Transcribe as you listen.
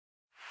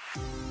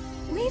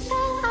We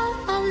fell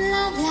out of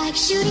love like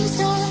shooting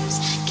stars,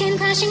 came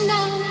crashing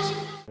down.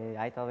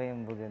 Айта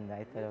албайм бүгүн,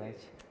 айта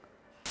албайынчы.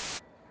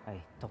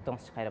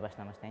 Токтоңузчу кайра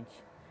башынан баштайынчы.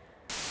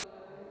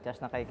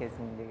 Жашынакай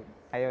экенсиң деген.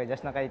 Аябай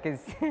жашынакай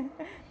экенсиң.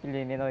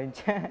 Билбейм мен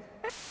оюнча.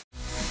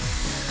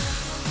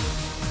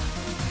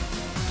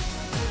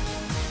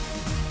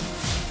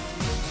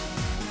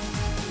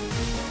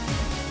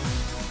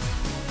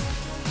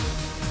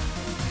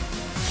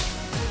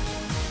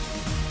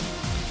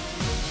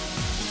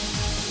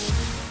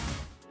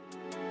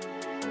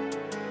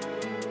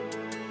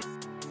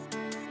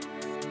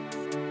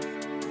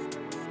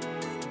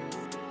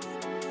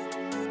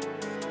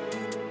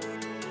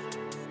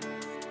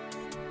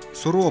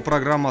 Суроо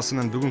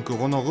программасынын бүгүнкү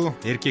коногу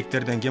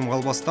эркектерден кем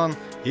калбастан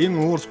эң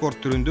оор спорт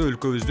түрүндө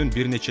өлкөбүздүн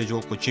бир нече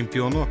жолку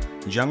чемпиону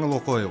Жаңыл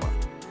Окоева.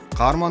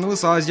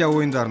 Каарманыбыз Азия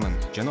оюндарынын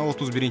жана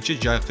 31-чи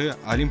жайкы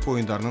Олимп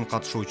оюндарынын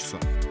катышуучусу.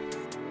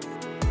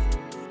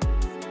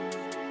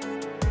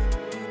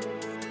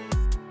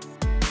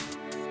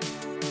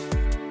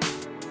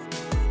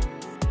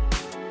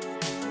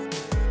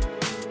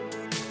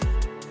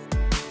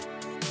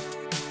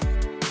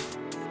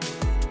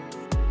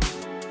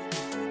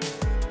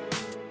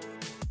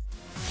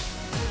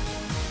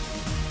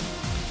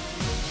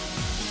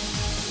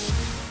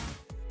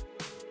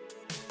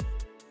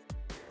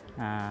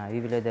 Үй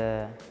бүлөдө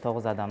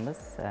 9 адамбыз,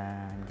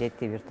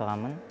 7 бир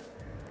тууганмын,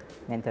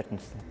 мен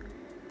 4-нчүсү.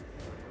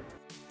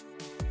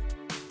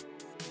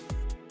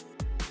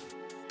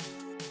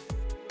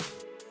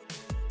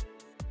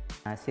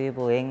 Сүйүү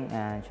бул эң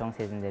чоң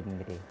сезимдердин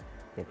бири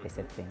деп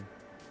эсептейм.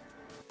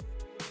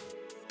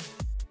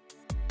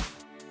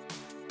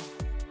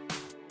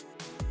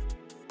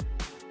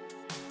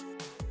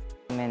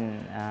 Мен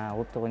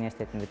улуттук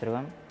университетин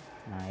бүтүргөм,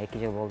 2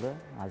 жыл болду,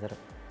 азыр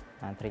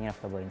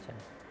тренировка боюнча.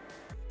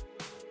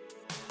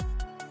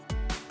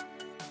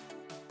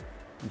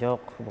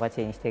 Жок, буга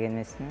чейин иштеген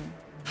эмесмин.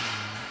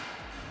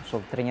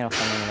 Ушул тренировка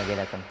менен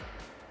келатам.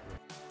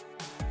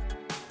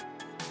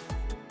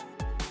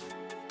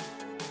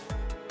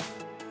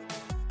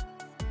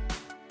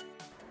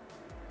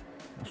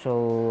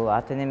 Ушул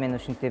ата-энем мени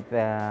ушинтип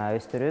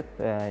өстүрүп,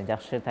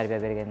 жакшы тарбия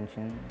берген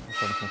үчүн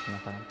ошонун үчүн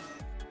окугам.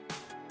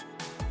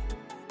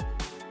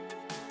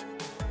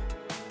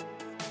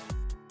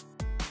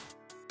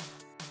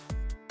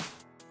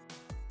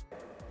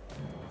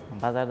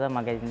 Базарда,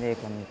 магазинде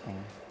экөөнү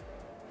тең.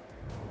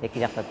 Эки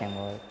жакта тең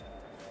болот.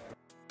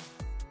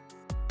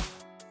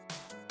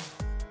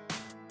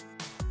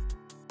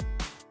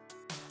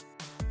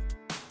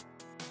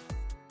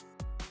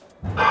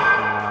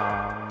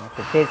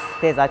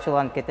 Тез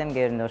ачууланып кетем,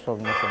 кээ биринде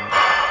ошол нерсени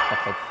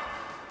таппайт.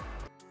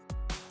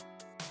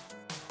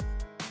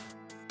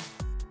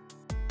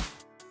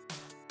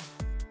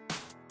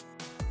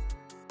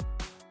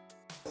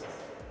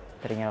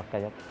 Тренировка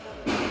жок.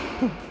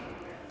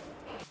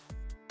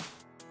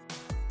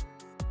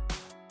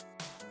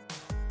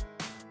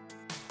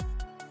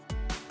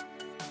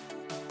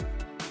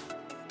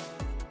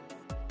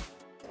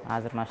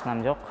 Азыр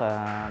машинам жок,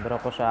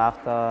 бирок ошо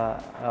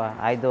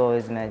айдоо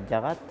өзүмө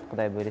жагат,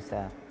 Кудай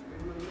буйруса.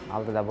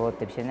 Алдыда болот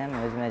деп ишенем.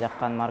 Өзүмө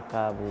жаккан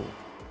марка бул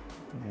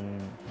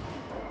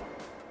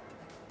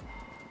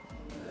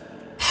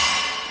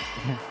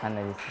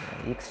кандай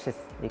дейсиз?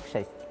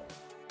 X6.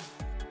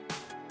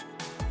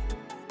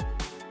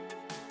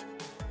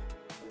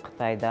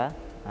 Кытайда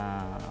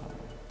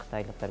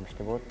кытайлыктар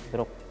күчтүү болот,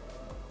 бирок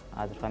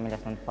азыр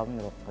фамилиясын унутуп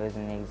калдым, бирок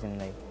өзүнүн негизин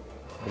мындай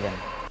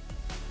билем.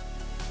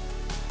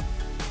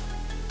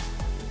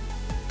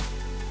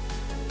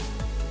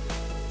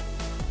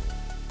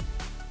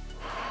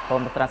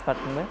 Коомдук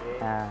транспорттунбу?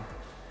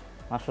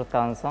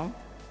 Маршрутканын соң,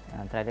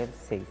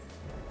 троллейбус 8.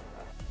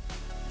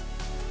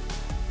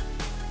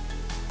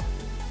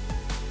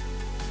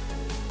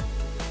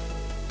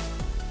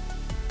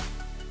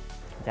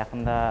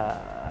 Жакында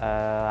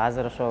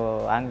азыр ошо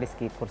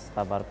английский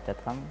курска барып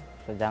жаткам.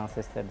 Ошо жаңы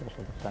сөздөрдү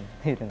ошолдуктан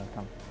үйрөнүп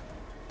атам.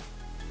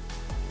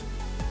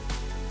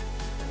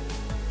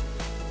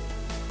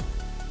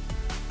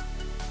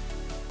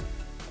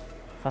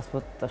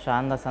 Фастфуд ошо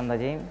анда-санда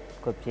жейм,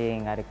 көп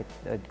жебегенге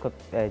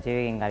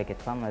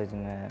аракет кылам,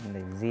 өзүмө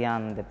мындай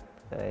зыян деп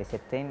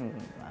эсептейм.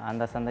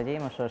 Анда-санда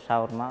жейм, ошо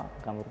шаурма,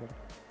 гамбургер.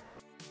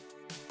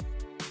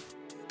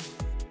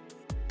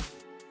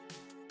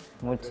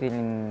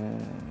 Мультфильм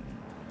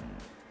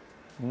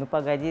 «Ну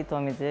погоди,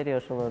 Том и Джерри»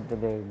 ошолорду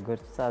деле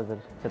көрсөтсө азыр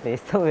что-то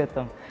эсте албай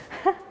атам.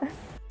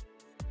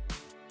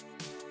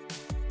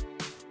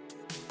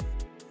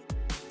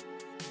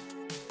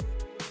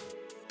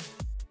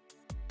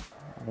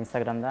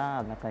 Инстаграмда,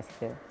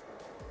 Одноклассникте,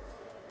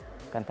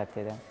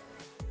 ВКонтактеде.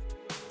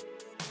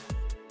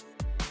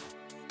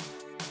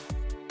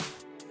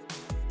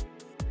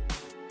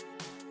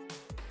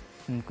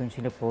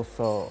 Мүмкүнчүлүк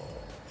болсо,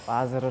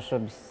 азыр ошо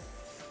биз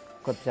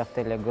көп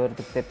жакта эле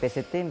көрдүк деп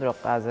эсептейм, бирок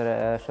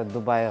азыр ошо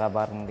Дубайга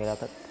баргым келип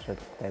атат. Ошо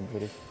Кудай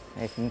буйруса.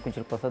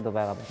 Мүмкүнчүлүк болсо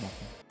Дубайга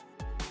бармакмын.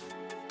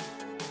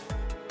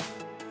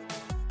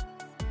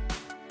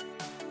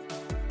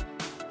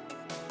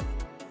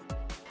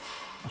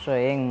 ошо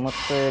эң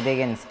мыкты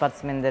деген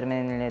спортсмендер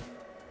менен эле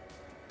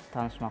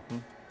таанышмакмын.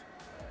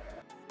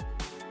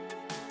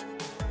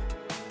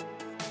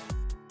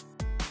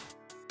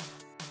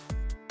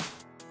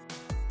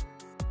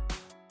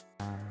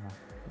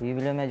 Үй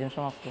бүлөмө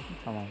жумшамак болдум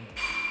тамам.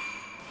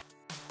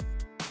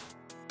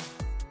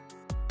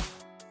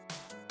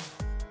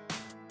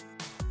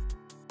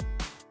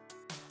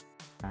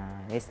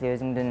 Если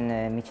өзүңдүн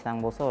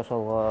мечтаң болсо,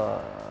 ошолго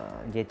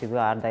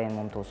жетүүгө ар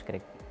дайым умтулуш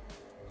керек.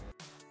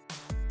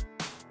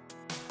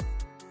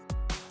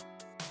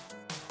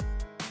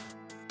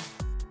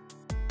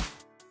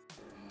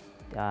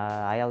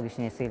 Аял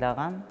кишини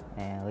сыйлаган,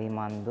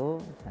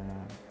 ыймандуу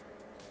жана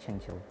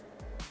чынчыл.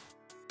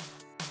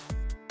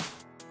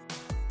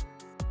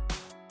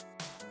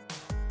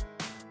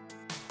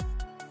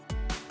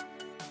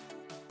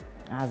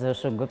 Азыр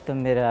ошо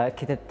көптөн бери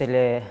китепти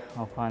эле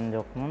окуган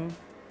жокмун.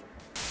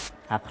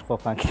 Акыркы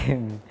окуган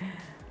китебим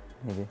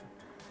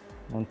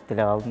унутуп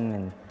эле калдым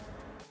мен.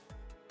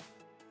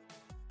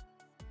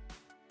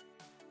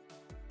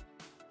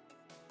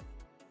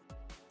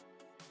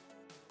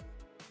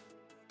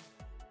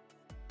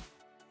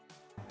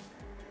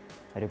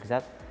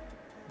 Рюкзак,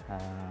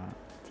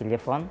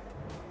 телефон,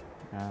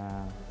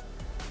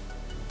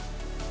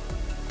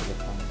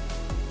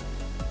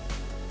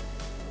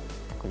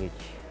 ключ.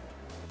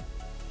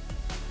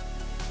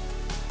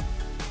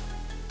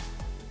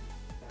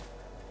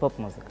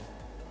 Поп-музыка.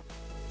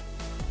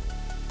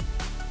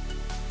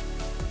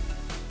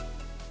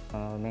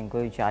 Мен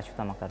көбүнчө ачык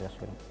тамактарды жакшы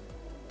көрөм.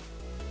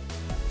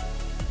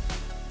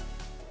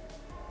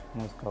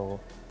 Музыка угуу.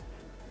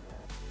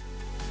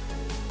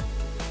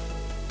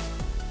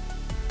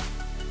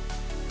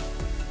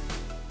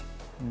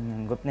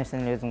 Көп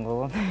нерсени өзүм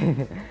кылгам.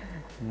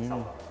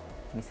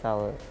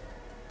 Мисалы,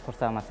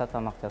 курсагым ачса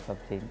тамак жасап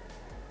жейм.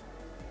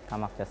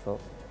 Тамак жасоо.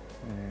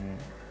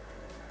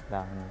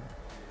 Дагы.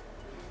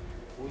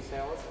 Уй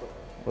сая аласызбы?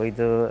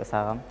 Уйду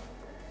сагам.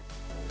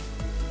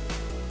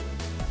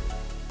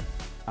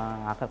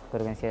 Акыркы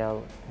көргөн сериал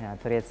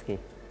турецкий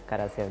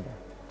 «Кара Севда».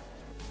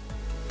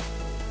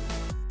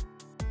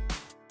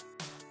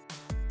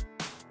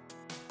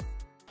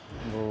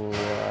 Бул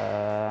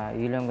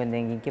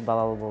үйлөнгөндөн кийинки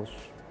балалуу болуш.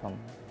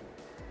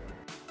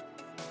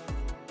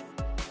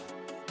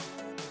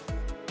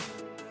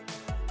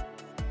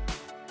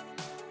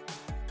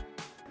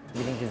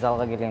 Биринчи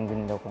залга келген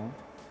күндө окуйм.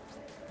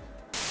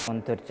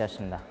 14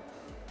 жашында.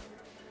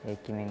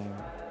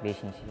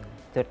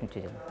 2005-4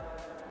 жыл.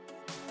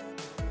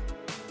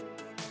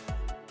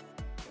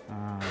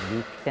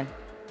 Бийиктиктен.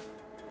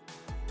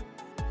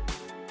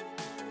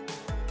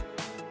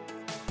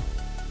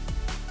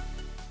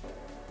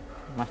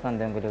 Машинанын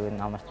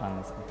дөңгөлөгүн алмаштырган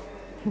эмесмин.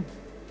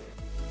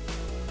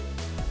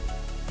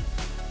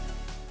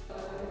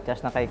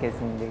 Жашынакай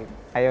экенсиң,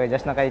 аябай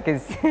жашынакай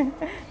экенсиң.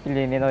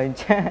 Билбейм, менин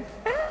оюмча.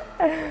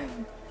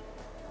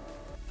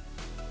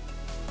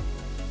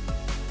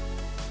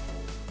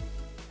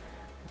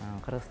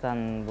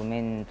 Кыргызстан бул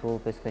менин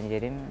туулуп өскөн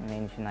жерим,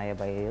 мен үчүн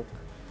аябай ыйык.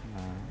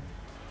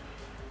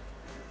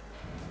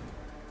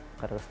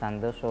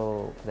 Кыргызстанды ошол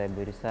Кудай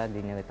буйруса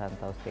дүйнөгө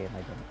таанытабыз деген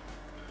ойдомун.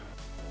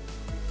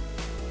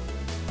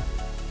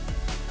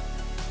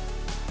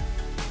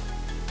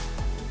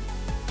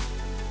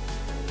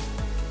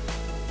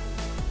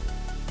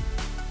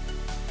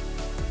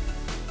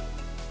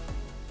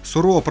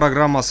 Суроо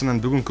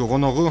программасынын бүгүнкү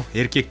коногу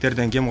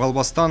эркектерден кем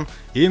калбастан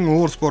эң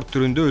оор спорт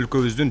түрүндө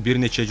өлкөбүздүн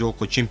бир нече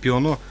жолку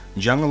чемпиону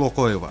Жаңыл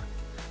Окоева.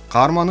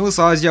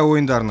 Каарманыбыз Азия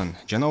оюндарынын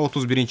жана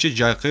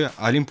 31-жайкы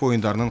Олимп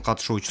оюндарынын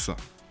катышуучусу.